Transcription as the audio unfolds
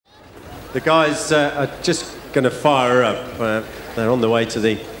The guys are just going to fire up. They're on the way to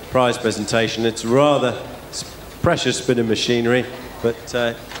the prize presentation. It's rather precious bit of machinery, but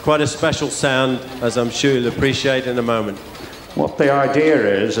quite a special sound, as I'm sure you'll appreciate in a moment. What the idea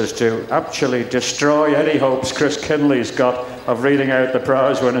is to actually destroy any hopes Chris Kinley's got of reading out the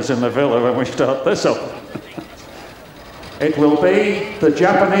prize winners in the villa when we start this up. It will be the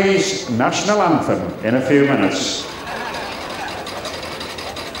Japanese national anthem in a few minutes.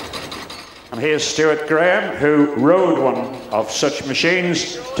 And here's Stuart Graham, who rode one of such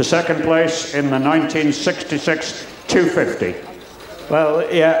machines to second place in the 1966 250.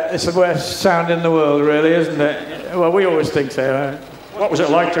 Well, yeah, it's the worst sound in the world, really, isn't it? Well, we always think so. What was it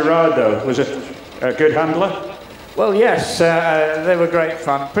like to ride, though? Was it a good handler? Well, yes, they were great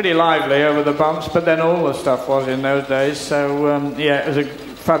fun. Pretty lively over the bumps, but then all the stuff was in those days. So, yeah, it was a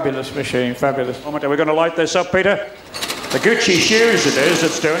fabulous machine, fabulous. Are we going to light this up, Peter? The Gucci shoes it is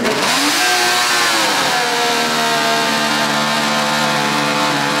that's doing it.